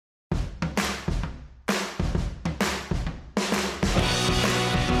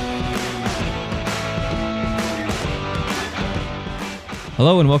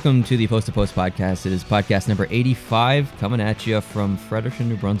Hello and welcome to the Post to Post podcast. It is podcast number 85 coming at you from Fredericton,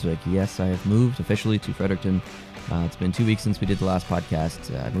 New Brunswick. Yes, I have moved officially to Fredericton. It's been 2 weeks since we did the last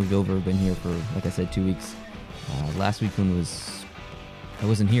podcast. I moved over, been here for, like I said, 2 weeks. Last week I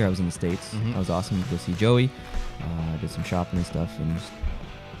wasn't here, I was in the States. That was awesome to go see Joey. Did some shopping and stuff and just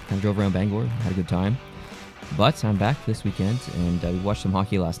kind of drove around Bangor, had a good time. But I'm back this weekend and we watched some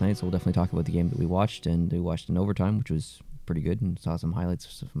hockey last night, so we'll definitely talk about the game that we watched. And we watched in overtime, which was pretty good, and saw some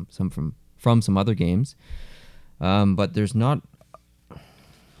highlights from some other games. But there's not,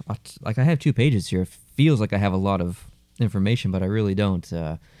 like, I have 2 pages here. It feels like I have a lot of information, but I really don't.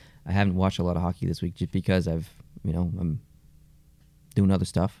 I haven't watched a lot of hockey this week just because I'm doing other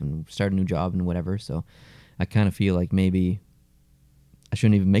stuff and starting a new job and whatever. So I kind of feel like maybe I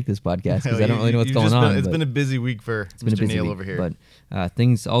shouldn't even make this podcast because I don't really know what's going on. It's been a busy week for Mr. Neil over here. But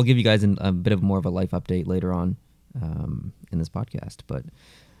I'll give you guys a bit of more of a life update later on in this podcast. But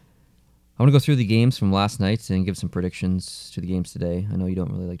I want to go through the games from last night and give some predictions to the games today. I know you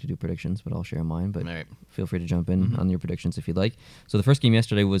don't really like to do predictions, but I'll share mine. But feel free to jump in on your predictions if you'd like. So the first game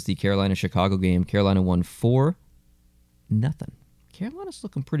yesterday was the Carolina-Chicago game. Carolina won 4-0. Carolina's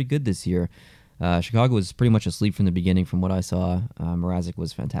looking pretty good this year. Chicago was pretty much asleep from the beginning from what I saw. Mrazek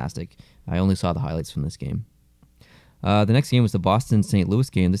was fantastic. I only saw the highlights from this game. The next game was the Boston-St. Louis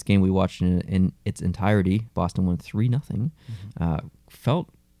game. This game we watched in its entirety. Boston won 3-0. Felt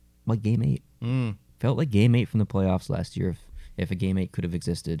like Game 8. Felt like Game 8 from the playoffs last year if a Game 8 could have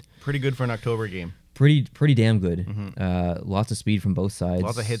existed. Pretty good for an October game. Pretty damn good. Lots of speed from both sides.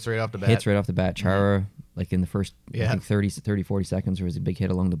 Lots of hits right off the bat. Chara, like in the first I think 30, 40 seconds, there was a big hit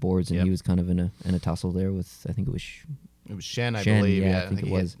along the boards, and he was kind of in a tussle there with, I think it was... It was Shen, I believe. Yeah, I think it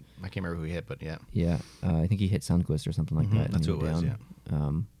was. I can't remember who he hit, but yeah. Yeah, I think he hit Sundqvist or something like that. That's who it was, yeah.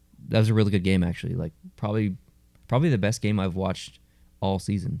 That was a really good game, actually. Like probably the best game I've watched all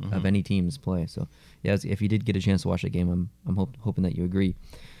season of any team's play. So, yeah, if you did get a chance to watch that game, I'm hoping that you agree.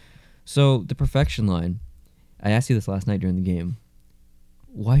 So, the perfection line, I asked you this last night during the game.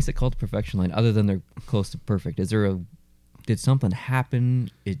 Why is it called the perfection line other than they're close to perfect? Did something happen?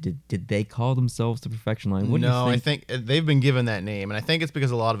 Did they call themselves the perfection line? No, I think they've been given that name, and I think it's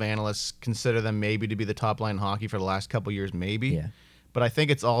because a lot of analysts consider them maybe to be the top line in hockey for the last couple years, maybe. Yeah. But I think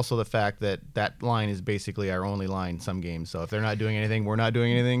it's also the fact that line is basically our only line some games. So if they're not doing anything, we're not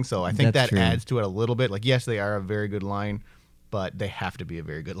doing anything. So I think that adds to it a little bit. Like, yes, they are a very good line, but they have to be a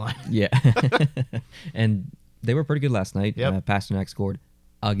very good line. Yeah. And they were pretty good last night. Yep. Pasternak scored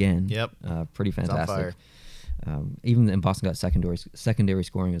again. Yep. Pretty fantastic. It's on fire. Even Boston got secondary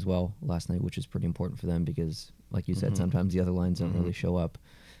scoring as well last night, which is pretty important for them because, like you said, sometimes the other lines don't really show up.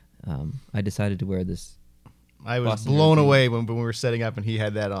 I decided to wear this. I was Boston blown jersey. away when we were setting up and he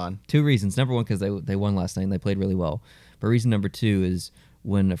had that on. 2 reasons. Number one, because they won last night and they played really well. But reason number 2 is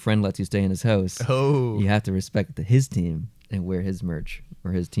when a friend lets you stay in his house, you have to respect his team and wear his merch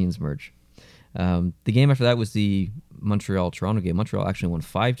or his team's merch. The game after that was the Montreal-Toronto game. Montreal actually won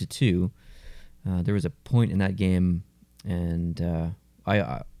 5-2. There was a point in that game, and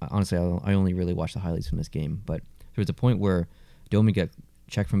I honestly only really watched the highlights from this game, but there was a point where Domi got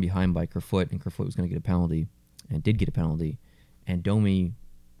checked from behind by Kerfoot, and Kerfoot was going to get a penalty, and did get a penalty, and Domi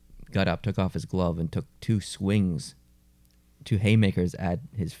got up, took off his glove, and took 2 haymakers at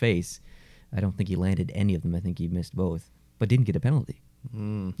his face. I don't think he landed any of them. I think he missed both, but didn't get a penalty.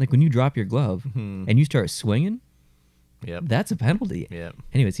 Like when you drop your glove and you start swinging, that's a penalty. Yep.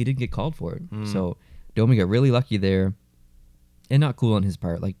 Anyways, he didn't get called for it. So Domi got really lucky there, and not cool on his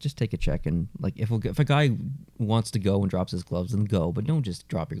part. Like, just take a check, and like if a guy wants to go and drops his gloves, then go. But don't just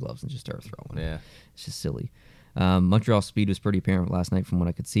drop your gloves and just start throwing. Yeah, it's just silly. Montreal's speed was pretty apparent last night from what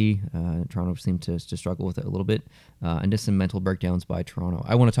I could see. Toronto seemed to struggle with it a little bit, and just some mental breakdowns by Toronto.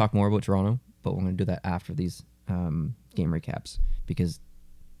 I want to talk more about Toronto, but we're going to do that after these game recaps because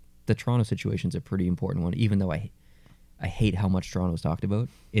the Toronto situation's a pretty important one. Even though I hate how much Toronto's talked about,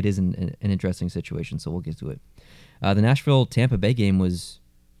 it is an interesting situation, so we'll get to it. The Nashville-Tampa Bay game was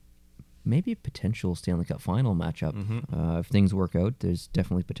maybe a potential Stanley Cup final matchup. If things work out, there's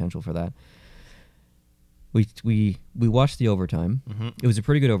definitely potential for that. We watched the overtime. It was a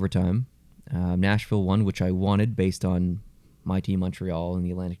pretty good overtime. Nashville won, which I wanted based on my team, Montreal, in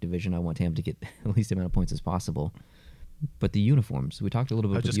the Atlantic Division. I want Tampa to get the least amount of points as possible. But the uniforms, we talked a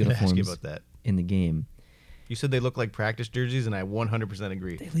little bit about the uniforms in the game. You said they look like practice jerseys, and I 100%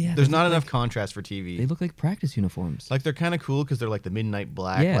 agree. Yeah, There's not enough contrast for TV. They look like practice uniforms. Like, they're kind of cool because they're like the midnight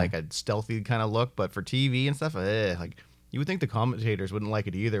black, like a stealthy kind of look. But for TV and stuff, like You would think the commentators wouldn't like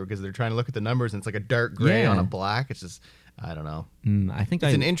it either because they're trying to look at the numbers and it's like a dark gray on a black. It's just, I don't know. I think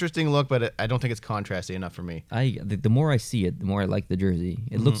it's an interesting look, but I don't think it's contrasty enough for me. The more I see it, the more I like the jersey.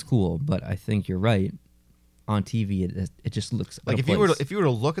 It looks cool, but I think you're right. On TV, it just looks like if you were to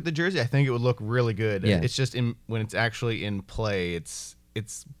look at the jersey, I think it would look really good. Yeah. It's just when it's actually in play, it's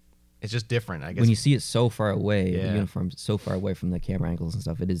just different. I guess when you see it so far away, the uniform so far away from the camera angles and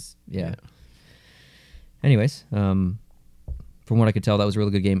stuff, it is Anyways, from what I could tell, that was a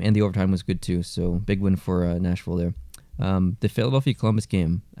really good game, and the overtime was good too. So big win for Nashville there. The Philadelphia Columbus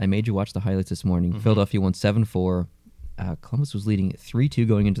game, I made you watch the highlights this morning. Philadelphia won 7-4. Columbus was leading 3-2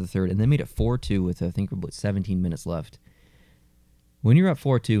 going into the third, and they made it 4-2 with, I think, about 17 minutes left. When you're up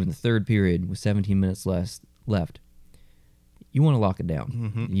 4-2 in the third period with 17 minutes left, you want to lock it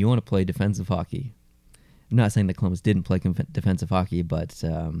down. You want to play defensive hockey. I'm not saying that Columbus didn't play defensive hockey, but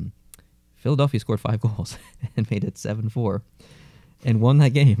Philadelphia scored 5 goals and made it 7-4 and won that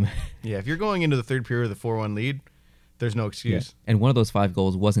game. Yeah, if you're going into the third period with a 4-1 lead, there's no excuse. Yeah. And one of those 5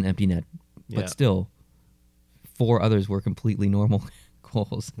 goals was an empty net, but still, 4 others were completely normal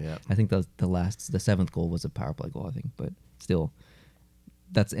goals. Yeah. I think the 7th goal was a power play goal, I think, but still,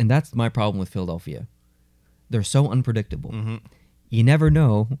 that's my problem with Philadelphia. They're so unpredictable. You never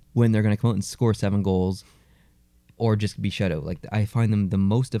know when they're going to come out and score 7 goals or just be shut out. Like, I find them the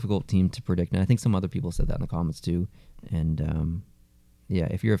most difficult team to predict, and I think some other people said that in the comments too. And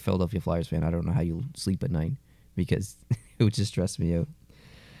if you're a Philadelphia Flyers fan, I don't know how you sleep at night because it would just stress me out,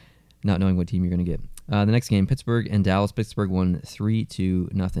 not knowing what team you're going to get. The next game, Pittsburgh and Dallas. Pittsburgh won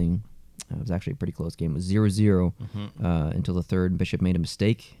 3-0. It was actually a pretty close game. It was 0-0 until the third. Bishop made a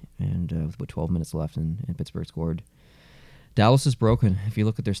mistake, and with about 12 minutes left, and Pittsburgh scored. Dallas is broken. If you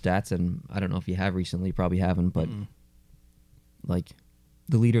look at their stats, and I don't know if you have recently, you probably haven't, but like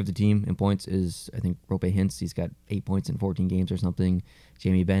the leader of the team in points is, I think, Rope Hintz. He's got 8 points in 14 games or something.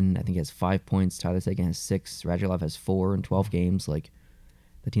 Jamie Benn, I think, has 5 points. Tyler Seguin has 6. Radulov has 4 in 12 games. Like,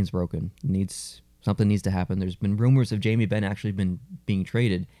 the team's broken. Something needs to happen. There's been rumors of Jamie Benn actually being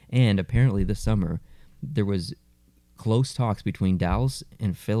traded, and apparently this summer there was close talks between Dallas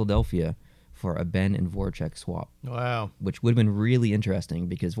and Philadelphia for a Benn and Voracek swap. Wow. Which would have been really interesting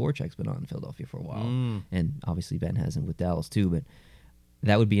because Voracek's been on Philadelphia for a while, and obviously Benn hasn't with Dallas too, but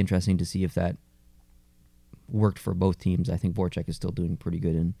that would be interesting to see if that worked for both teams. I think Voracek is still doing pretty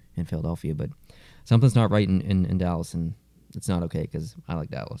good in Philadelphia, but something's not right in Dallas, and it's not okay because I like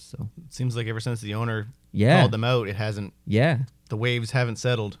Dallas. So it seems like ever since the owner called them out, it hasn't. Yeah, the waves haven't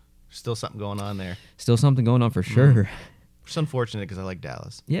settled. There's still something going on there. Still something going on for sure. It's unfortunate because I like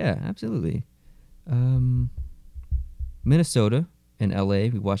Dallas. Yeah, absolutely. Minnesota and LA.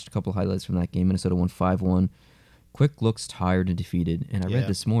 We watched a couple highlights from that game. Minnesota won 5-1. Quick looks tired and defeated. And I read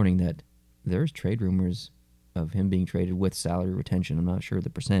this morning that there's trade rumors of him being traded with salary retention. I'm not sure the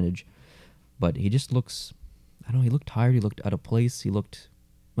percentage, but he just looks. I don't know. He looked tired. He looked out of place. He looked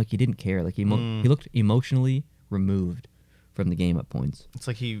like he didn't care. Like he looked emotionally removed from the game at points. It's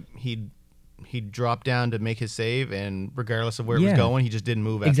like he dropped down to make his save, and regardless of where it was going, he just didn't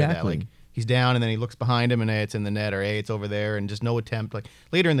move after that. Like he's down, and then he looks behind him, and it's in the net, or it's over there, and just no attempt. Like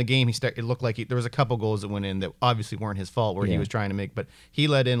later in the game, it looked like there was a couple goals that went in that obviously weren't his fault, where he was trying to make, but he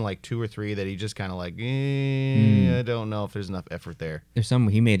let in like 2 or 3 that he just kind of like, I don't know if there's enough effort there.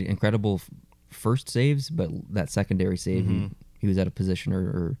 He made incredible first saves, but that secondary save, he was out of position,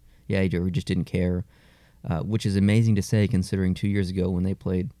 or he just didn't care, which is amazing to say considering 2 years ago when they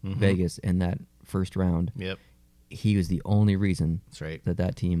played Vegas in that first round. Yep. He was the only reason That's right.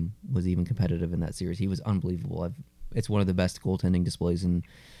 that team was even competitive in that series. He was unbelievable. It's one of the best goaltending displays in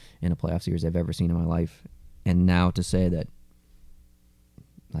a playoff series I've ever seen in my life. And now to say that,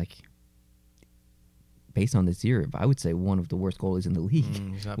 like, based on this year, I would say one of the worst goalies in the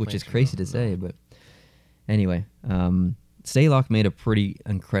league, which is crazy to say. But anyway, Stalock made a pretty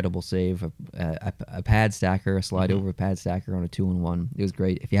incredible save, a pad stacker, a slide over a pad stacker on a 2-on-1. It was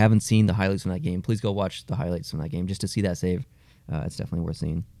great. If you haven't seen the highlights from that game, please go watch the highlights from that game just to see that save. It's definitely worth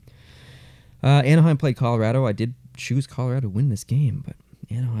seeing. Anaheim played Colorado. I did choose Colorado to win this game, but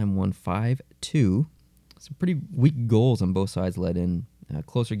Anaheim won 5-2. Some pretty weak goals on both sides led in.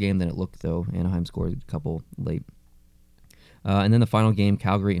 Closer game than it looked, though. Anaheim scored a couple late. And then the final game,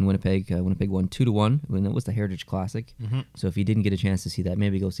 Calgary and Winnipeg. Winnipeg won 2-1, and it was the Heritage Classic. So if you didn't get a chance to see that,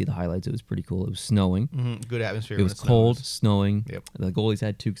 maybe go see the highlights. It was pretty cool. It was snowing. Good atmosphere. It was cold, snowing. Yep. The goalies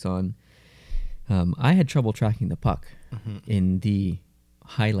had toques on. I had trouble tracking the puck in the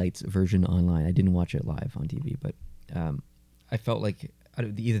highlights version online. I didn't watch it live on TV, but I felt like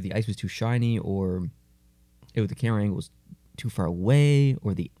either the ice was too shiny, or the camera angle was too far away,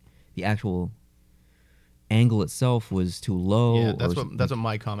 or the actual angle itself was too low. Yeah, that's what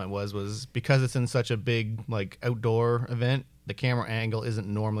my comment was because it's in such a big like outdoor event. The camera angle isn't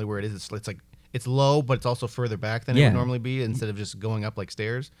normally where it is. It's like it's low, but it's also further back than it would normally be instead of just going up like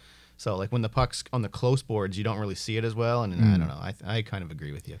stairs. So like when the puck's on the close boards, you don't really see it as well. And I don't know. I kind of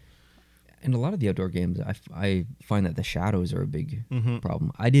agree with you. In a lot of the outdoor games, I find that the shadows are a big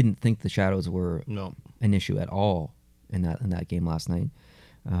problem. I didn't think the shadows were an issue at all in that game last night.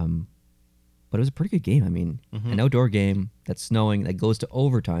 But it was a pretty good game. I mean, an outdoor game that's snowing that goes to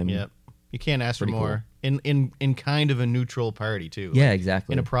overtime. Yeah, you can't ask for more. Cool. In kind of a neutral party too. Yeah, like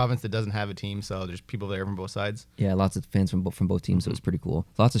exactly. In a province that doesn't have a team, so there's people there from both sides. Yeah, lots of fans from both teams, so it was pretty cool.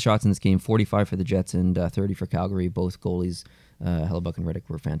 Lots of shots in this game. 45 for the Jets and 30 for Calgary. Both goalies, Hellebuck and Riddick,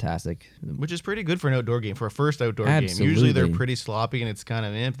 were fantastic. Which is pretty good for an outdoor game, for a first outdoor game. Usually they're pretty sloppy and it's kind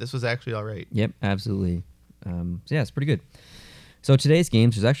of This was actually all right. Yep, absolutely. So yeah, it's pretty good. So today's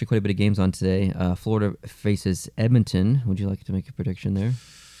games, there's actually quite a bit of games on today. Florida faces Edmonton. Would you like to make a prediction there?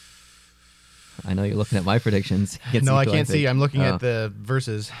 I know you're looking at my predictions. No, I can't see. I'm looking at the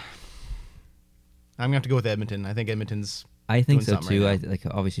versus. I'm going to have to go with Edmonton. I think Edmonton's I think so too. Right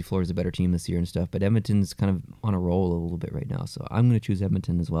obviously Florida's a better team this year and stuff, but Edmonton's kind of on a roll a little bit right now. So I'm going to choose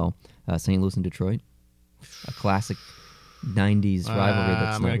Edmonton as well. St. Louis and Detroit. A classic 90s rivalry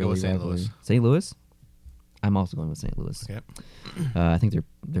that's I'm not going to go really with St. rivalry. Louis. St. Louis? I'm also going with St. Louis. Okay. I think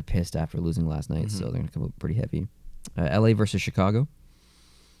they're pissed after losing last night, so they're going to come up pretty heavy. LA versus Chicago.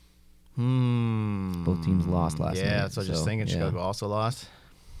 Both teams lost last night. Yeah, so just thinking Chicago also lost.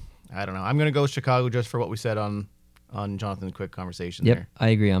 I don't know. I'm going to go with Chicago just for what we said on Jonathan's quick conversation there. I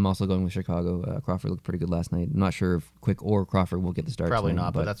agree. I'm also going with Chicago. Crawford looked pretty good last night. I'm not sure if Quick or Crawford will get the start. Probably tonight,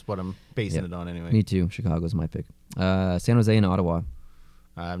 not, but that's what I'm basing it on anyway. Me too. Chicago's my pick. San Jose and Ottawa.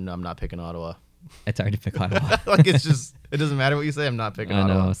 I'm not picking Ottawa. It's hard to pick Ottawa. Like it's just, it doesn't matter what you say. I'm not picking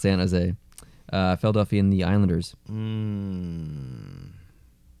Ottawa. I know, San Jose. Philadelphia and the Islanders. I'm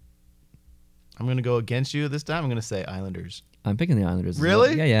going to go against you this time. I'm going to say Islanders. I'm picking the Islanders.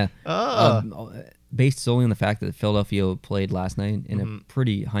 Really? Yeah. Oh. Based solely on the fact that Philadelphia played last night in a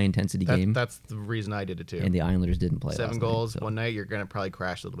pretty high-intensity game. That's the reason I did it, too. And the Islanders didn't play 7 goals one night. You're going to probably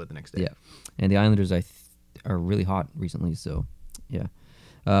crash a little bit the next day. Yeah. And the Islanders are really hot recently, so yeah.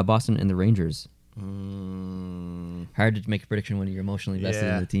 Boston and the Rangers. Hard to make a prediction when you're emotionally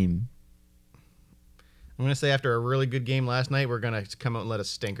invested in the team. I'm going to say after a really good game last night, we're going to come out and let a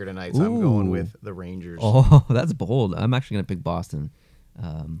stinker tonight. So I'm going with the Rangers. Oh, that's bold. I'm actually going to pick Boston.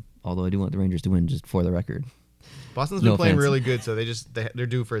 Although I do want the Rangers to win, just for the record. Boston's been playing really good, so they're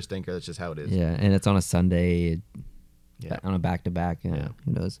due for a stinker. That's just how it is. Yeah, and it's on a Sunday, on a back-to-back. Who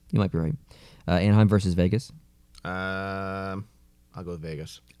knows? You might be right. Anaheim versus Vegas. I'll go with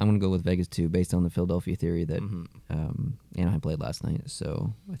Vegas. I'm going to go with Vegas, too, based on the Philadelphia theory that Anaheim played last night.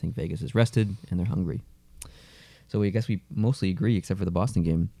 So I think Vegas is rested, and they're hungry. So I guess we mostly agree, except for the Boston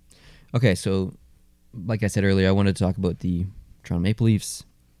game. Okay, so like I said earlier, I wanted to talk about the Toronto Maple Leafs.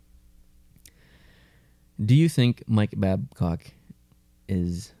 Do you think Mike Babcock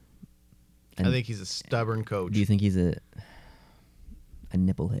is... I think he's a stubborn coach. Do you think he's a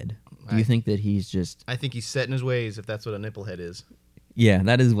nipplehead? Do you think that he's just... I think he's set in his ways, if that's what a nipplehead is. Yeah,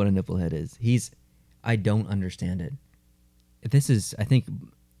 that is what a nipplehead is. I don't understand it. I think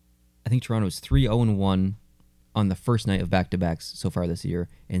Toronto's 3-0-1 on the first night of back-to-backs so far this year,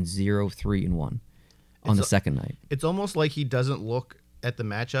 and 0-3-1 on the second night. It's almost like he doesn't look at the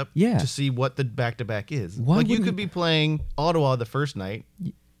matchup to see what the back-to-back is. You could be playing Ottawa the first night.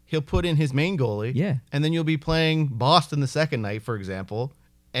 He'll put in his main goalie. And then you'll be playing Boston the second night, for example,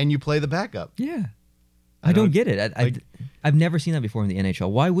 and you play the backup. Yeah. I don't get it. I've never seen that before in the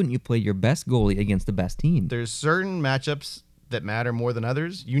NHL. Why wouldn't you play your best goalie against the best team? There's certain matchups that matter more than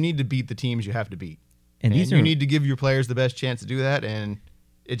others. You need to beat the teams you have to beat. And you need to give your players the best chance to do that, and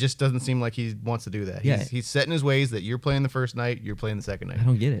it just doesn't seem like he wants to do that. He's set in his ways that you're playing the first night, you're playing the second night. I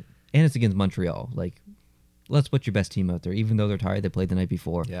don't get it. And it's against Montreal. Like, let's put your best team out there. Even though they're tired, they played the night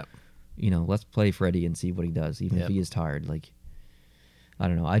before. Yeah. Let's play Freddie and see what he does, even if he is tired. Like, I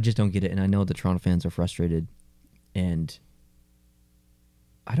don't know. I just don't get it, and I know the Toronto fans are frustrated, and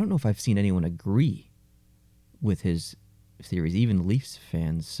I don't know if I've seen anyone agree with his theories, even Leafs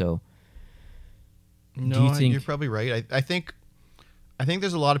fans. So... No, you're probably right. I think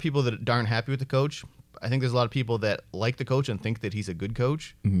there's a lot of people that aren't happy with the coach. I think there's a lot of people that like the coach and think that he's a good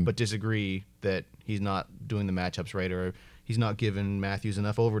coach, but disagree that he's not doing the matchups right, or he's not giving Matthews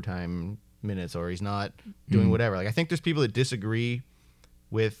enough overtime minutes, or he's not doing whatever. Like, I think there's people that disagree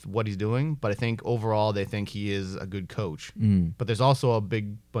with what he's doing, but I think overall they think he is a good coach. But there's also a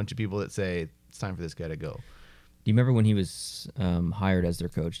big bunch of people that say it's time for this guy to go. Do you remember when he was hired as their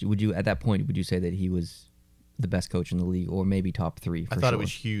coach? At that point, would you say that he was the best coach in the league, or maybe top 3. I thought it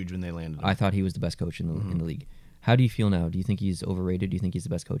was huge when they landed him. I thought he was the best coach in the league. How do you feel now? Do you think he's overrated? Do you think he's the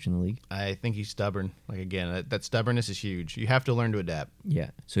best coach in the league? I think he's stubborn. Like, again, that stubbornness is huge. You have to learn to adapt.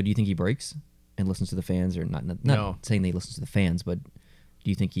 Yeah. So do you think he breaks and listens to the fans, or not No. saying that he listens to the fans, but do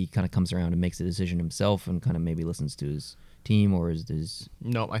you think he kind of comes around and makes a decision himself and kind of maybe listens to his team, or is his...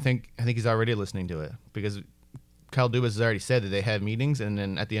 No, I think he's already listening to it, because Kyle Dubas has already said that they have meetings, and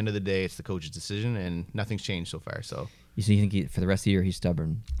then at the end of the day, it's the coach's decision, and nothing's changed so far. So you think for the rest of the year he's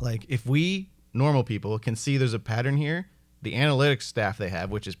stubborn? Like, if we normal people can see there's a pattern here, the analytics staff they have,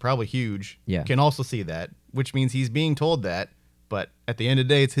 which is probably huge, can also see that, which means he's being told that, but at the end of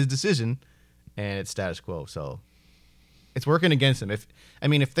the day, it's his decision, and it's status quo. So it's working against him. If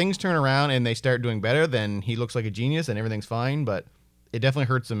things turn around and they start doing better, then he looks like a genius and everything's fine, but it definitely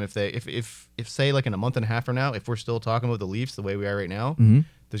hurts them if say like in a month and a half from now, if we're still talking about the Leafs the way we are right now,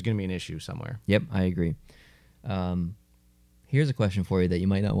 there's going to be an issue somewhere. Yep, I agree. Here's a question for you that you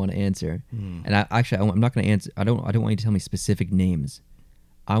might not want to answer. And I'm not going to answer. I don't want you to tell me specific names.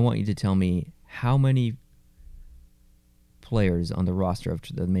 I want you to tell me how many players on the roster of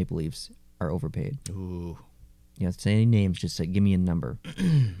the Maple Leafs are overpaid. Ooh. You don't have to say any names, just say, give me a number.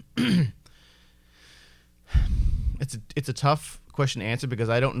 It's a tough question to answer because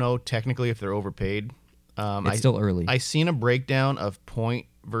I don't know technically if they're overpaid. It's still early. I seen a breakdown of Point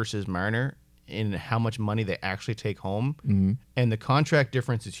versus Marner in how much money they actually take home, and the contract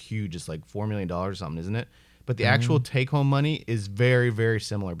difference is huge. It's like $4 million or something, isn't it? But the actual take-home money is very, very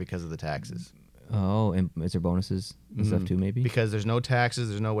similar because of the taxes. Oh, and is there bonuses and stuff too, maybe? Because there's no taxes,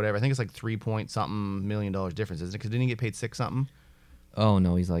 there's no whatever. I think it's like $3-something million difference, isn't it? Because didn't he get paid 6-something? Oh,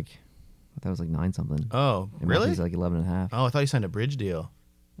 no, he's like, I thought it was like 9-something. Oh, really? He's like 11.5. Oh, I thought he signed a bridge deal.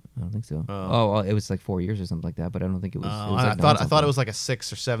 I don't think so. Oh, well, it was like 4 years or something like that, but I don't think it was. I thought it was like a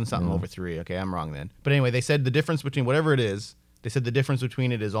 6 or 7 something over 3. Okay, I'm wrong then. But anyway, they said the difference between whatever it is. They said the difference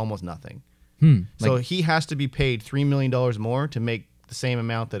between it is almost nothing. So he has to be paid $3 million more to make the same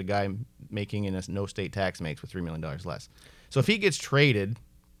amount that a guy making in a no state tax makes with $3 million less. So if he gets traded,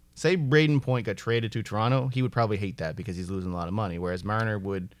 say Braden Point got traded to Toronto, he would probably hate that because he's losing a lot of money, whereas Marner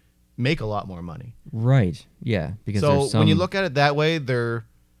would make a lot more money. Right. Yeah. Because when you look at it that way, they're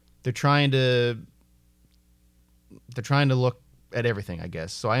trying to look at everything, I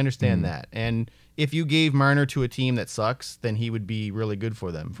guess. So I understand that. And if you gave Marner to a team that sucks, then he would be really good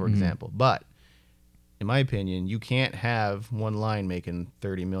for them, for example. But in my opinion, you can't have one line making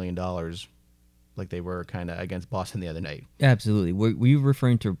 $30 million like they were kind of against Boston the other night. Absolutely. Were you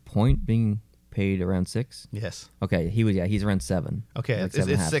referring to Point being paid around 6? Yes. Okay, he's around 7. Okay, like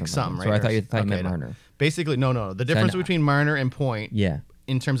it's 6 something, right? So I thought you meant Marner. Basically, no. The difference between Marner and Point,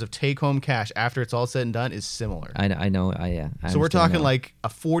 in terms of take-home cash after it's all said and done, is similar. I know. So we're talking like a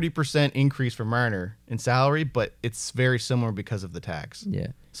 40% increase for Marner in salary, but it's very similar because of the tax. Yeah.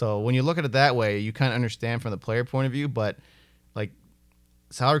 So when you look at it that way, you kind of understand from the player point of view, but like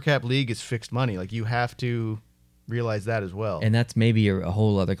salary cap league is fixed money. Like you have to realize that as well. And that's maybe a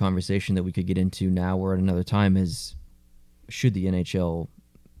whole other conversation that we could get into now or at another time is, should the NHL,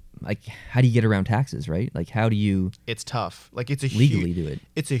 like, how do you get around taxes, right? Like, how do you... It's tough. Like, it's a legally do it.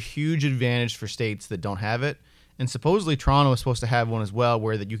 It's a huge advantage for states that don't have it. And supposedly Toronto is supposed to have one as well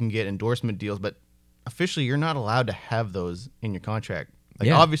where that you can get endorsement deals, but officially you're not allowed to have those in your contract. Like,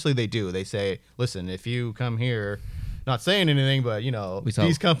 obviously they do. They say, listen, if you come here, not saying anything, but,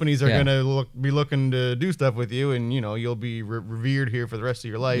 these companies are going to be looking to do stuff with you, and, you'll be revered here for the rest of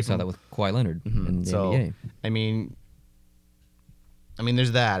your life. We saw that with Kawhi Leonard in the NBA. I mean,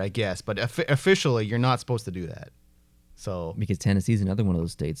 there's that, I guess, but officially, you're not supposed to do that. So because Tennessee's another one of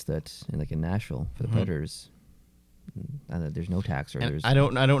those states that, like in Nashville for the Predators, there's no tax, or there's I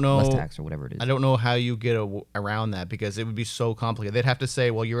don't know less tax or whatever it is. I don't know how you get around that because it would be so complicated. They'd have to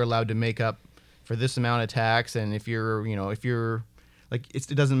say, well, you're allowed to make up for this amount of tax, and if you're like,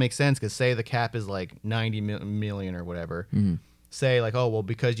 it doesn't make sense because say the cap is like 90 million or whatever. Say like, oh, well,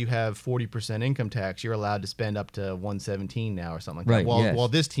 because you have 40% income tax, you're allowed to spend up to 117 now or something like that. While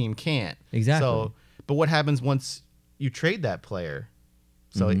this team can't. Exactly. So, but what happens once you trade that player?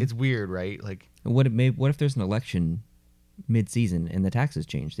 So it's weird, right? Like, what if there's an election mid-season and the taxes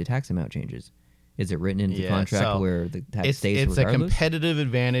change? The tax amount changes. Is it written into the contract where the tax stays regardless? It's a competitive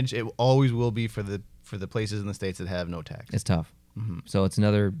advantage. It always will be for the places in the states that have no tax. It's tough. So it's some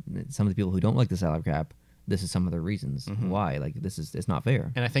of the people who don't like the salary cap. This is some of the reasons why. Like, it's not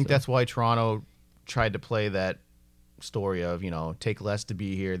fair. And I think that's why Toronto tried to play that story of, take less to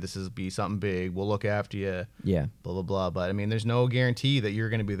be here. This is be something big. We'll look after you. Yeah. Blah, blah, blah. But, I mean, there's no guarantee that you're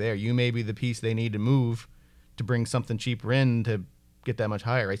going to be there. You may be the piece they need to move to bring something cheaper in to get that much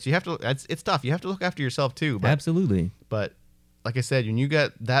higher, right? So you have to. It's tough. You have to look after yourself too. But, Absolutely. But like I said, when you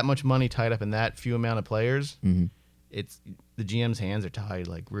got that much money tied up in that few amount of players, it's the GM's hands are tied.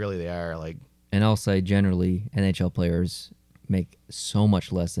 Like really, they are. Like, and I'll say generally, NHL players make so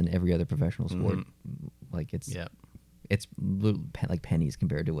much less than every other professional sport. Like it's like pennies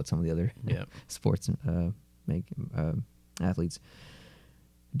compared to what some of the other sports make athletes.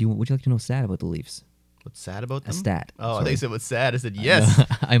 Would you like to know a stat about the Leafs? What's sad about them? A stat. Oh, Sorry. they said what's sad. I said yes.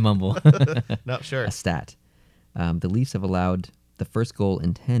 I mumble. No, sure. A stat. The Leafs have allowed the first goal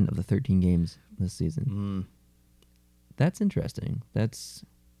in 10 of the 13 games this season. That's interesting.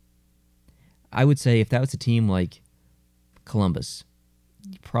 I would say if that was a team like Columbus,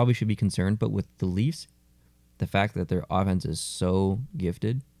 you probably should be concerned. But with the Leafs, the fact that their offense is so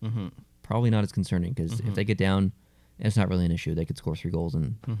gifted, probably not as concerning because if they get down, it's not really an issue. They could score 3 goals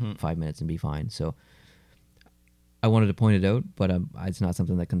in 5 minutes and be fine. So I wanted to point it out, but it's not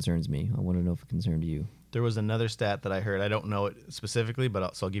something that concerns me. I want to know if it concerned you. There was another stat that I heard. I don't know it specifically,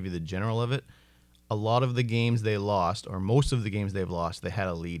 but I'll give you the general of it. A lot of the games they lost, or most of the games they've lost, they had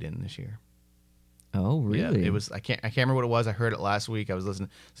a lead in this year. Oh, really? Yeah, it was. I can't remember what it was. I heard it last week. I was listening.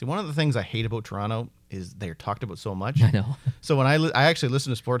 See, one of the things I hate about Toronto is they're talked about so much. I know. So when I actually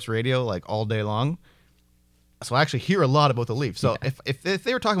listen to sports radio like all day long, so I actually hear a lot about the Leafs. So if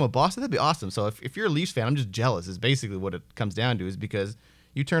they were talking about Boston, that'd be awesome. So if you're a Leafs fan, I'm just jealous. Is basically what it comes down to. Is because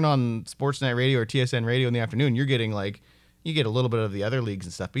you turn on Sportsnet radio or TSN radio in the afternoon, you're getting like. You get a little bit of the other leagues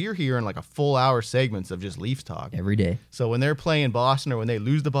and stuff, but you're hearing like a full hour segments of just Leafs talk every day. So when they're playing Boston or when they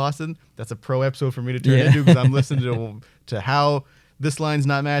lose to Boston, that's a pro episode for me to turn into because I'm listening to how this line's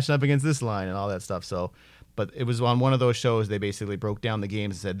not matching up against this line and all that stuff. So, but it was on one of those shows they basically broke down the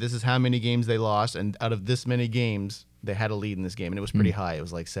games and said this is how many games they lost, and out of this many games they had a lead in this game, and it was pretty high. It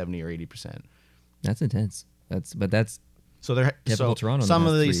was like 70 or 80%. That's intense. That's So they're Toronto some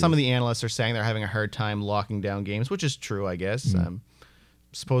of the analysts are saying they're having a hard time locking down games, which is true, I guess.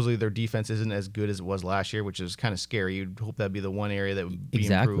 Supposedly their defense isn't as good as it was last year, which is kind of scary. You'd hope that'd be the one area that would be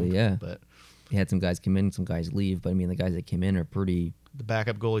improved. Yeah. But you had some guys come in, some guys leave, but I mean the guys that came in are pretty. The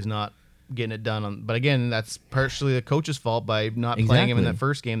backup goalie's not getting it done. But again, that's partially the coach's fault by not playing him in that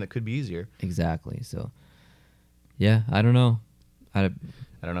first game that could be easier. Exactly. So, yeah, I don't know. I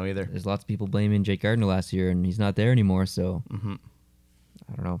don't know either. There's lots of people blaming Jake Gardiner last year, and he's not there anymore, so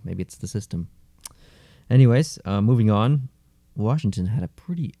I don't know. Maybe it's the system. Anyways, moving on. Washington had a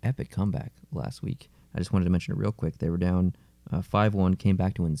pretty epic comeback last week. I just wanted to mention it real quick. They were down 5-1, came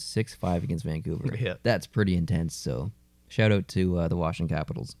back to win 6-5 against Vancouver. Yeah. That's pretty intense, so shout out to the Washington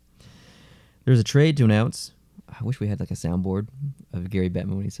Capitals. There's a trade to announce. I wish we had like a soundboard of Gary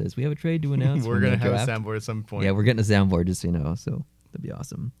Bettman when he says, we have a trade to announce. We're going to have a soundboard at some point. Yeah, we're getting a soundboard, just so you know, so that'd be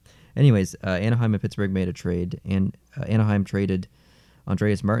awesome. Anyways, Anaheim and Pittsburgh made a trade, and Anaheim traded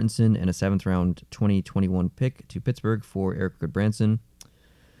Andreas Martinson and a 7th-round 2021 pick to Pittsburgh for Eric Goodbranson.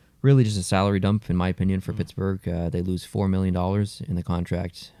 Really just a salary dump, in my opinion, for Pittsburgh. They lose $4 million in the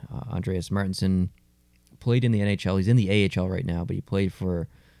contract. Andreas Martinson played in the NHL. He's in the AHL right now, but he played for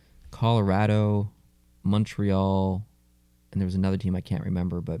Colorado, Montreal, and there was another team I can't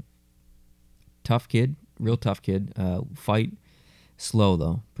remember, but tough kid, real tough kid. Fight slow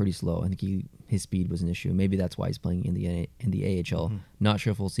though, pretty slow. I think his speed was an issue. Maybe that's why he's playing in the AHL. Not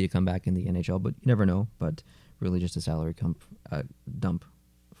sure if we'll see a comeback in the NHL, but you never know. But really, just a salary dump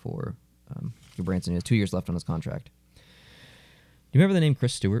for Branson. He has 2 years left on his contract. Do you remember the name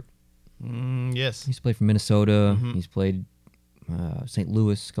Chris Stewart? Yes, He's played for Minnesota. He's played St.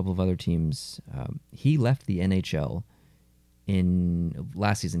 Louis, a couple of other teams. He left the NHL in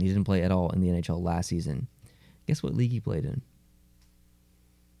last season. He didn't play at all in the NHL last season. Guess what league he played in?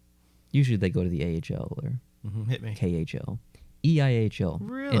 Usually they go to the AHL or hit me. KHL. EIHL.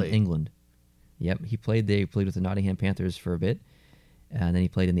 Really? In England. Yep. He played with the Nottingham Panthers for a bit. And then he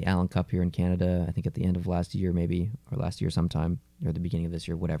played in the Allen Cup here in Canada, I think at the end of last year maybe, or last year sometime, or the beginning of this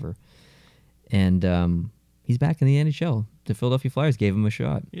year, whatever. And he's back in the NHL. The Philadelphia Flyers gave him a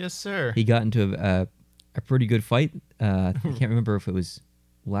shot. Yes, sir. He got into a pretty good fight. I can't remember if it was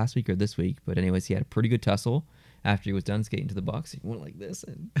last week or this week, but anyways, he had a pretty good tussle. After he was done skating to the box, he went like this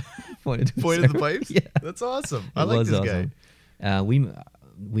and pointed to the pipes? Yeah. That's awesome. I like this awesome guy. I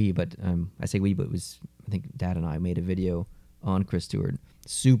say we, but it was, I think Dad and I made a video on Chris Stewart.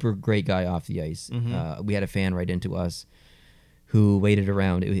 Super great guy off the ice. We had a fan write into us who waited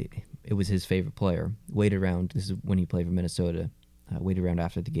around. It was his favorite player. Waited around. This is when he played for Minnesota. Waited around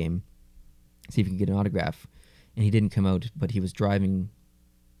after the game, see if he could get an autograph. And he didn't come out, but he was driving,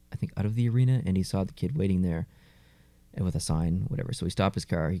 I think, out of the arena, and he saw the kid waiting there with a sign, whatever. So he stopped his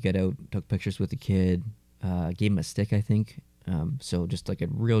car. He got out, took pictures with the kid, gave him a stick, I think, So just like a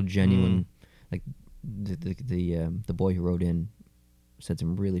real genuine, like the boy who wrote in said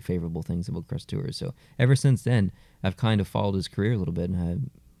some really favorable things about Chris Tours. So ever since then, I've kind of followed his career a little bit, and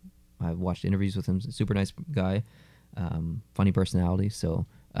I've watched interviews with him. Super nice guy, funny personality. So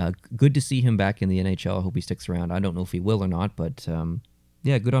good to see him back in the NHL. I hope he sticks around. I don't know if he will or not, but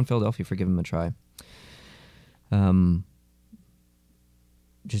yeah, good on Philadelphia for giving him a try.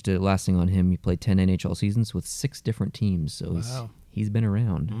 Just a last thing on him, he played 10 NHL seasons with 6 different teams, so he's been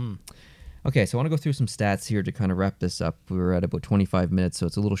around. Okay, so I want to go through some stats here to kind of wrap this up. We were at about 25 minutes, so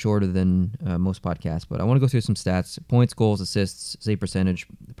it's a little shorter than most podcasts, but I want to go through some stats: points, goals, assists, save percentage,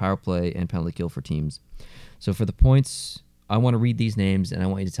 power play, and penalty kill for teams. So for the points, I want to read these names, and I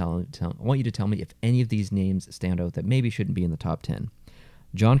want you to tell me if any of these names stand out that maybe shouldn't be in the top 10.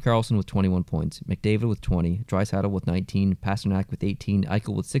 John Carlson with 21 points, McDavid with 20, Draisaitl with 19, Pasternak with 18,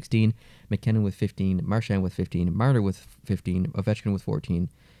 Eichel with 16, McKinnon with 15, Marchand with 15, Marner with 15, Ovechkin with 14,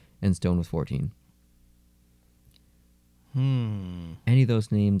 and Stone with 14. Any of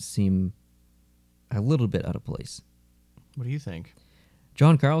those names seem a little bit out of place. What do you think?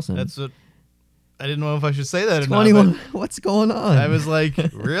 John Carlson. That's what I didn't know if I should say that or 21. not. What's going on? I was like,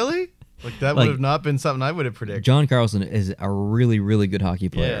 really? Like that would have not been something I would have predicted. John Carlson is a really, really good hockey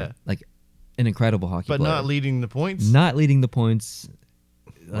player. Yeah. Like an incredible hockey player. But not leading the points? Not leading the points.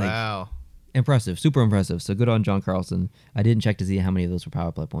 Wow. Impressive. Super impressive. So good on John Carlson. I didn't check to see how many of those were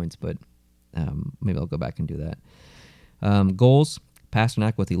power play points, but maybe I'll go back and do that. Goals,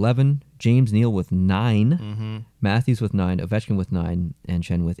 Pasternak with 11, James Neal with 9, Matthews with 9, Ovechkin with 9, and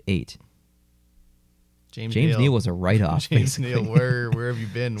Chen with 8. James Neal was a write-off. James Neal, where have you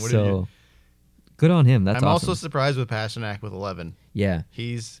been? Good on him. That's I'm awesome. also surprised with Pasternak with 11. Yeah.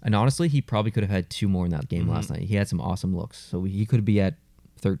 And honestly, he probably could have had 2 more in that game last night. He had some awesome looks. So he could be at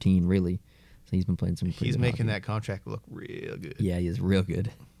 13, really. So he's been playing some pretty He's good making hockey. that contract look real good. Yeah, he is real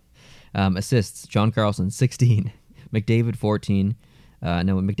good. Assists, John Carlson, 16. McDavid, 14.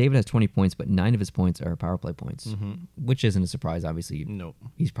 No, McDavid has 20 points, but 9 of his points are power play points, which isn't a surprise, obviously. Nope.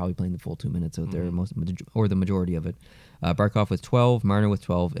 He's probably playing the full 2 minutes out there, or the majority of it. Barkov with 12, Marner with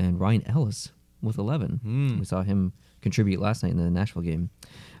 12, and Ryan Ellis with 11. We saw him contribute last night in the Nashville game.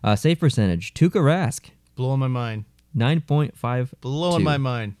 Save percentage, Tuukka Rask. Blowing my mind. 9.5. Blowing my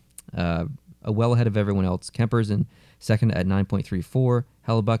mind. Well ahead of everyone else. Kemper's in second at 9.34.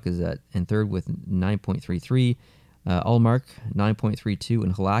 Hellebuck is in third with 9.33. Ullmark, 9.32,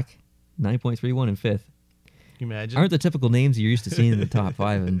 and Halak, 9.31 in fifth. Can you imagine? Aren't the typical names you're used to seeing in the top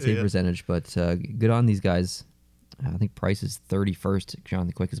 5 in save percentage, but good on these guys. I think Price is 31st.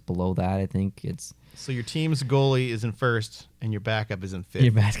 Jonathan Quick is below that, I think. So your team's goalie is in first, and your backup is in fifth.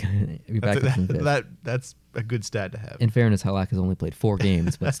 Your backup is in fifth. That's a good stat to have. In fairness, Halak has only played 4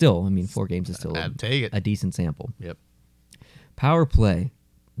 games, but still, 4 games is still a decent sample. Yep. Power play.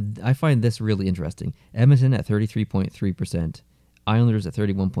 I find this really interesting. Edmonton at 33.3%, Islanders at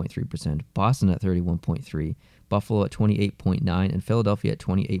 31.3%, Boston at 31.3%, Buffalo at 28.9%, and Philadelphia at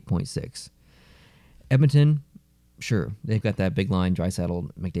 28.6%. Edmonton, sure, they've got that big line,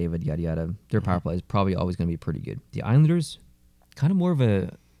 Draisaitl, McDavid, yada yada. Their power play is probably always going to be pretty good. The Islanders, kind of more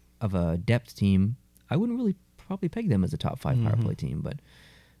of a depth team. I wouldn't really probably peg them as a top 5 power play team, but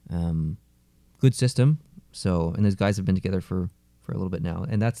good system. So, and those guys have been together for a little bit now,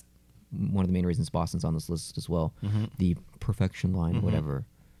 and that's one of the main reasons Boston's on this list as well. The perfection line, whatever.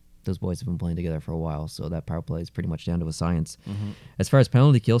 Those boys have been playing together for a while, so that power play is pretty much down to a science. As far as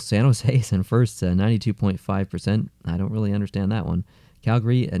penalty kills, San Jose is in first, 92.5%. I don't really understand that one.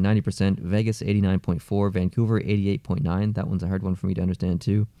 Calgary at 90%, Vegas 89.4%, Vancouver 88.9%. That one's a hard one for me to understand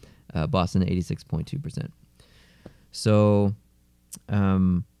too. Boston 86.2%. So,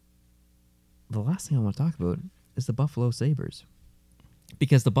 the last thing I want to talk about is the Buffalo Sabres.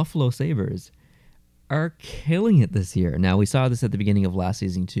 Because the Buffalo Sabres are killing it this year. Now, we saw this at the beginning of last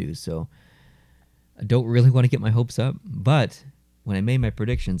season too, so I don't really want to get my hopes up. But when I made my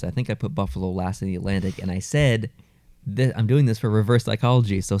predictions, I think I put Buffalo last in the Atlantic, and I said that I'm doing this for reverse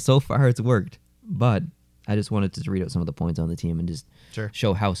psychology. So far it's worked. But I just wanted to read out some of the points on the team and just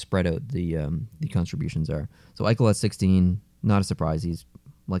show how spread out the contributions are. So Eichel at 16, not a surprise. He's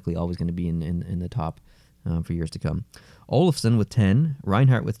likely always going to be in the top for years to come. Olofsson with 10,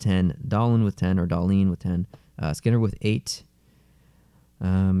 Reinhart with 10, Dahlin with 10, or Dahlin with 10, Skinner with 8,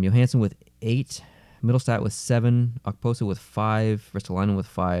 Johansson with 8, Middlestat with 7, Okposo with 5, Ristolainen with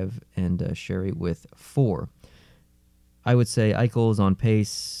 5, and Sherry with 4. I would say Eichel is on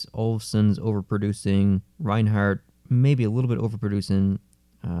pace, Olofsson's overproducing, Reinhart maybe a little bit overproducing,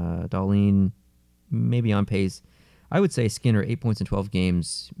 Dahlin maybe on pace. I would say Skinner, 8 points in 12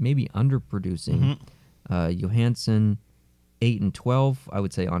 games, maybe underproducing. Johansson, 8 and 12, I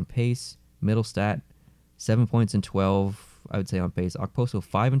would say on pace. Middlestat, 7 points and 12, I would say on pace. Okposo,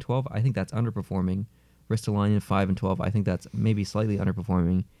 5 and 12, I think that's underperforming. Ristolainen, 5 and 12, I think that's maybe slightly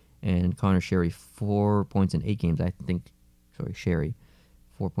underperforming. And Connor Sherry, 4 points in 8 games, I think. Sorry, Sherry,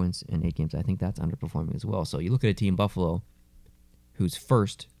 4 points in 8 games. I think that's underperforming as well. So you look at a team, Buffalo, who's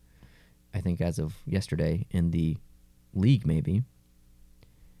first, I think as of yesterday, in the league maybe.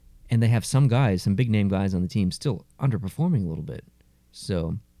 And they have some guys, some big-name guys on the team still underperforming a little bit.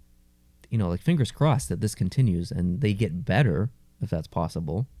 So, like fingers crossed that this continues and they get better, if that's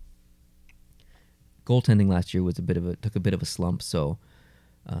possible. Goaltending last year was took a bit of a slump, so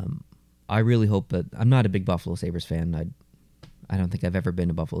I really hope that... I'm not a big Buffalo Sabres fan. I don't think I've ever been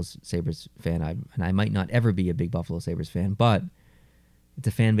a Buffalo Sabres fan, and I might not ever be a big Buffalo Sabres fan, but it's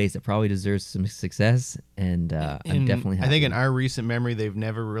a fan base that probably deserves some success, and I'm definitely happy. I think in our recent memory, they've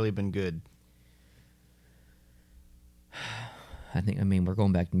never really been good. We're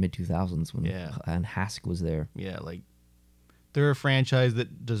going back to mid-2000s when Hask was there. Yeah, they're a franchise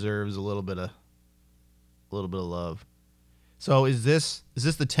that deserves a little bit of love. So is this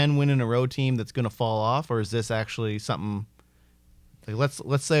the 10 win in a row team that's going to fall off, or is this actually something like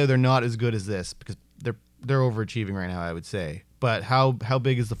let's say they're not as good as this, because they're overachieving right now, I would say. But how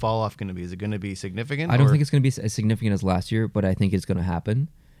big is the fall off going to be? Is it going to be significant? I don't think it's going to be as significant as last year, but I think it's going to happen.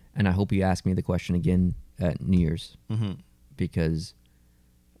 And I hope you ask me the question again at New Year's, because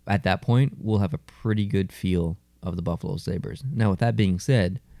at that point we'll have a pretty good feel of the Buffalo Sabres. Now, with that being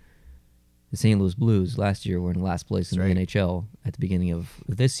said, the St. Louis Blues last year were in last place in the NHL at the beginning of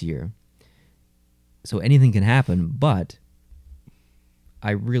this year. So anything can happen, but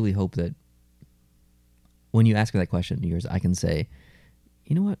I really hope that when you ask me that question at New Year's, I can say,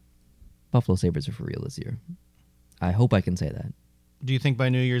 you know what? Buffalo Sabres are for real this year. I hope I can say that. Do you think by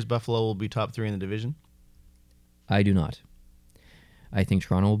New Year's Buffalo will be top 3 in the division? I do not. I think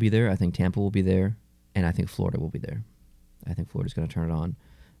Toronto will be there. I think Tampa will be there. And I think Florida will be there. I think Florida's going to turn it on.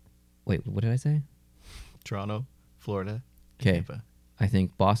 Wait, what did I say? Toronto, Florida, okay. Tampa. I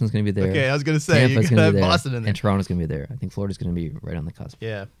think Boston's going to be there. Okay, I was going to say, Tampa's you got Boston in there. And Toronto's going to be there. I think Florida's going to be right on the cusp.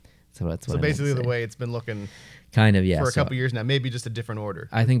 Yeah. So that's what So basically the way it's been looking kind of, yeah, for a couple years now, maybe just a different order.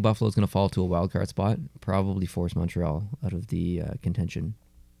 I think Buffalo's going to fall to a wild card spot, probably force Montreal out of the contention.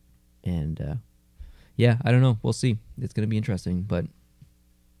 And I don't know. We'll see. It's going to be interesting, but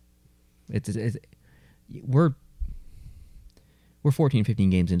we're 14, 15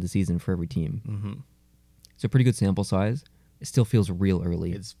 games into the season for every team. Mm-hmm. It's a pretty good sample size. It still feels real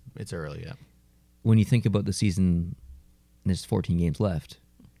early. It's early, yeah. When you think about the season, there's 14 games left.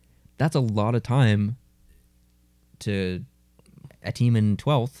 That's a lot of time to a team in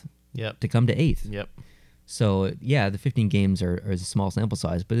 12th to come to 8th. Yep. So, yeah, the 15 games are a small sample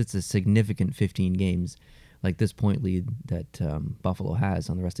size, but it's a significant 15 games. Like this point lead that Buffalo has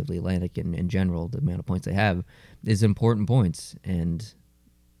on the rest of the Atlantic and in general, the amount of points they have is important points. And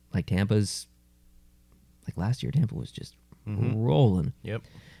like Tampa's, like last year, Tampa was just rolling. Yep.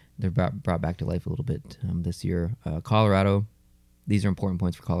 They're brought back to life a little bit this year. Colorado, these are important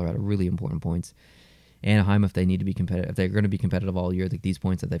points for Colorado, really important points. Anaheim, if they need to be competitive, if they're going to be competitive all year, like these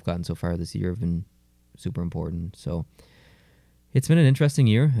points that they've gotten so far this year have been super important. So it's been an interesting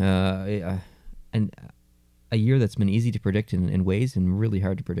year, and a year that's been easy to predict in ways and really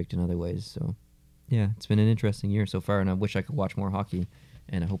hard to predict in other ways. So yeah, it's been an interesting year so far, and I wish I could watch more hockey,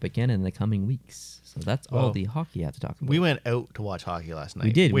 and I hope I can in the coming weeks. So that's all the hockey I have to talk about. We went out to watch hockey last night.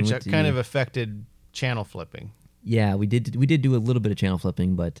 We did, which kind of affected channel flipping. Yeah, we did do a little bit of channel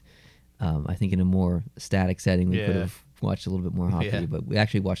flipping, but I think in a more static setting we could have watched a little bit more hockey. Yeah. But we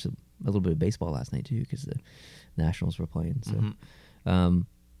actually watched a little bit of baseball last night too, because the Nationals were playing. So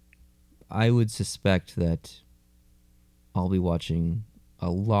I would suspect that I'll be watching a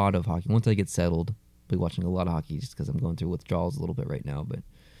lot of hockey. Once I get settled, I'll be watching a lot of hockey just because I'm going through withdrawals a little bit right now. But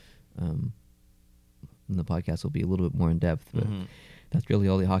the podcast will be a little bit more in depth. But that's really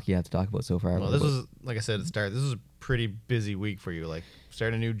all the hockey I have to talk about so far. Well, this is, like I said at the start, this is a pretty busy week for you. Like,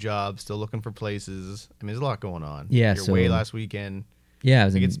 starting a new job, still looking for places. I mean, there's a lot going on. Yeah, You're away last weekend. Yeah,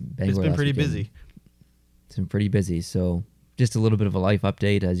 it's been pretty busy. It's been pretty busy. So just a little bit of a life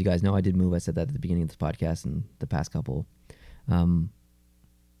update. As you guys know, I did move. I said that at the beginning of this podcast and the past couple.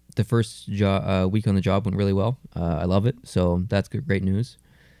 The first week on the job went really well. I love it. So that's great news.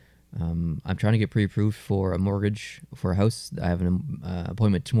 I'm trying to get pre-approved for a mortgage for a house. I have an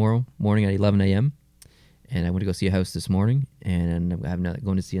appointment tomorrow morning at 11 a.m. And I went to go see a house this morning. And I'm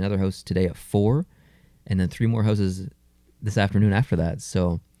going to see another house today at 4. And then 3 more houses this afternoon after that.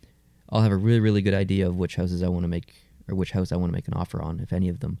 So I'll have a really, really good idea of which houses I want to make, or which house I want to make an offer on, if any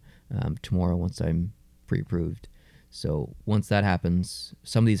of them, tomorrow once I'm pre-approved. So once that happens,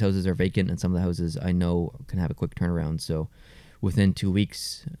 some of these houses are vacant, and some of the houses I know can have a quick turnaround. So within 2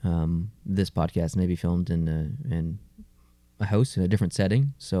 weeks, this podcast may be filmed in a house in a different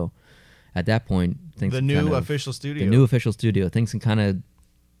setting. So at that point, things the new official studio, things can kind of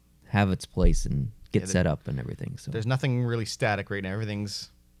have its place and get set up and everything. So there's nothing really static right now. Everything's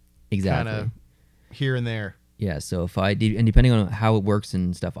exactly kind of here and there. Yeah, so and depending on how it works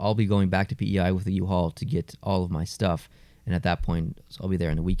and stuff, I'll be going back to PEI with the U-Haul to get all of my stuff. And at that point, I'll be there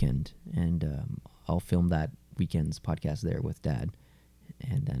on the weekend, and I'll film that weekend's podcast there with Dad.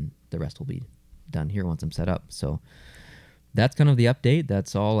 And then the rest will be done here once I'm set up. So that's kind of the update.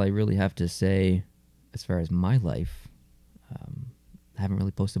 That's all I really have to say as far as my life. I haven't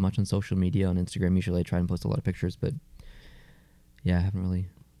really posted much on social media. On Instagram, usually I try and post a lot of pictures, but yeah, I haven't really.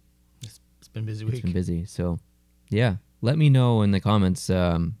 It's been a busy week. It's been busy, so... Yeah, let me know in the comments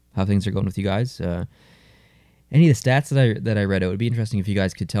how things are going with you guys. Any of the stats that I read, it would be interesting if you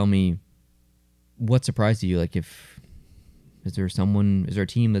guys could tell me what surprised you. Like, is there a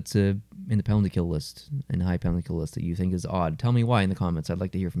team that's in the penalty kill list, in the high penalty kill list that you think is odd? Tell me why in the comments. I'd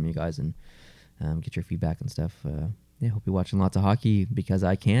like to hear from you guys and get your feedback and stuff. Hope you're watching lots of hockey because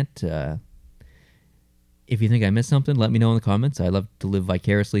I can't. If you think I missed something, let me know in the comments. I love to live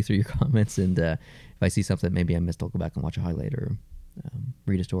vicariously through your comments, and if I see something maybe I missed, I'll go back and watch a highlight or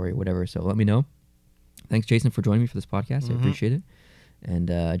read a story or whatever. So let me know. Thanks, Jason, for joining me for this podcast. I appreciate it, and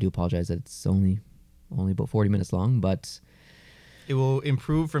I do apologize that it's only about 40 minutes long, but it will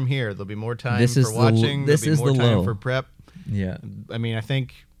improve from here. There'll be more time for watching. This There'll be is more the time low for prep. Yeah, I mean, I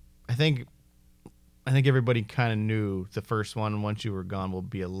think everybody kind of knew the first one. Once you were gone, will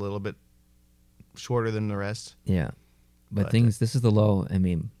be a little bit shorter than the rest. Yeah, but this is the low. I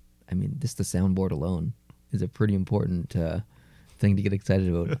mean, this the soundboard alone is a pretty important thing to get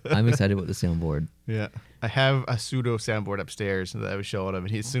excited about. I'm excited about the soundboard. Yeah, I have a pseudo soundboard upstairs that I was showing him,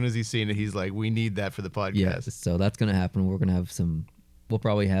 and as soon as he's seen it, he's like, "We need that for the podcast." Yeah, so that's gonna happen. We're gonna have some. We'll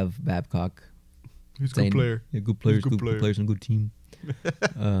probably have Babcock. He's a good player. Yeah, good players, good players, and good team.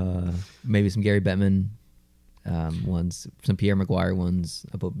 Maybe some Gary Bettman ones, some Pierre Maguire ones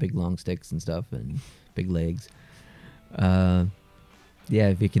about big long sticks and stuff and big legs. Yeah,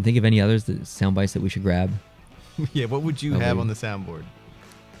 if you can think of any others, the sound bites that we should grab. Yeah, what would you have on the soundboard?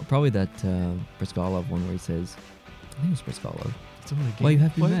 Probably that Briskolov one where he says, I think it's Briskolov. It's only a game. Why you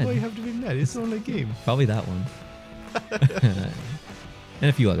have to be mad? Why you have to be mad? It's only a game. Probably that one. And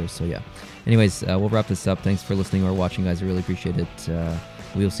a few others, so yeah. Anyways, we'll wrap this up. Thanks for listening or watching, guys. I really appreciate it.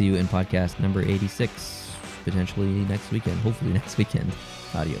 We'll see you in podcast number 86, potentially next weekend. Hopefully next weekend.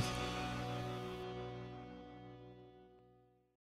 Adios.